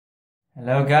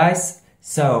Hello guys,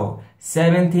 so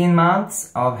 17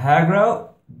 months of hair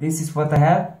growth. This is what I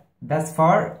have thus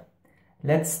far.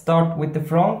 Let's start with the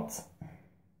front.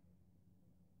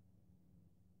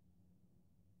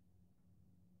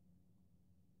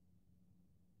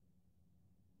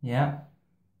 Yeah,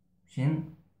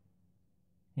 chin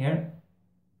here.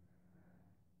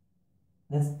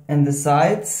 And the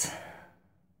sides.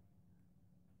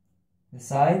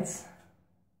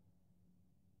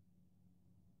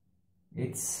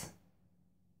 It's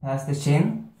past the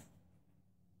chin.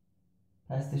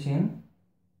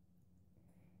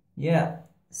 Yeah,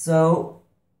 so,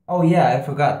 oh yeah, I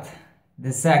forgot.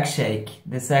 The sack shake.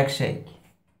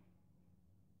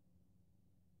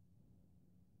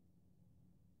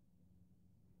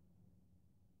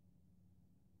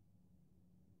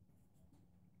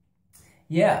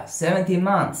 Yeah, 17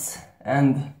 months.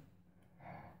 And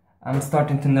I'm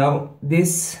starting to know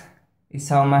this is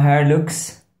how my hair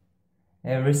looks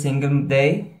every single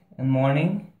day and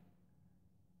morning.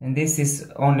 And this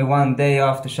is only one day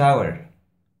after shower.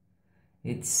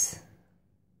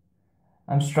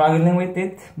 I'm struggling with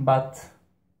it, but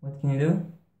what can you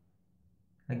do?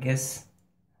 I guess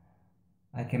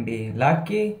I can be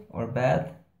lucky or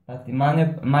bad, but in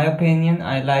my opinion,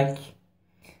 I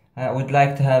would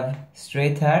like to have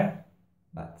straight hair,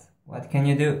 but what can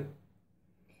you do?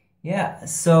 Yeah,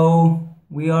 so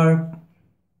we are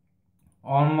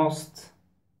almost,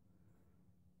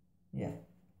 yeah.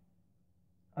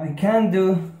 I can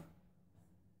do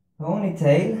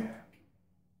ponytail,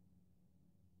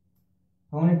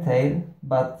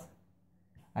 but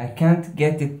I can't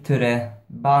get it to the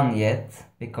bun yet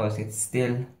because it's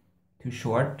still too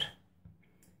short.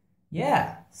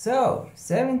 Yeah, so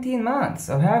 17 months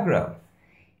of hair growth.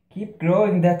 Keep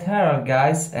growing that hair out,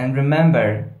 guys, and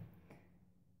remember,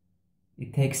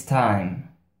 it takes time.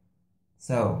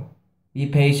 So be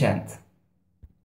patient.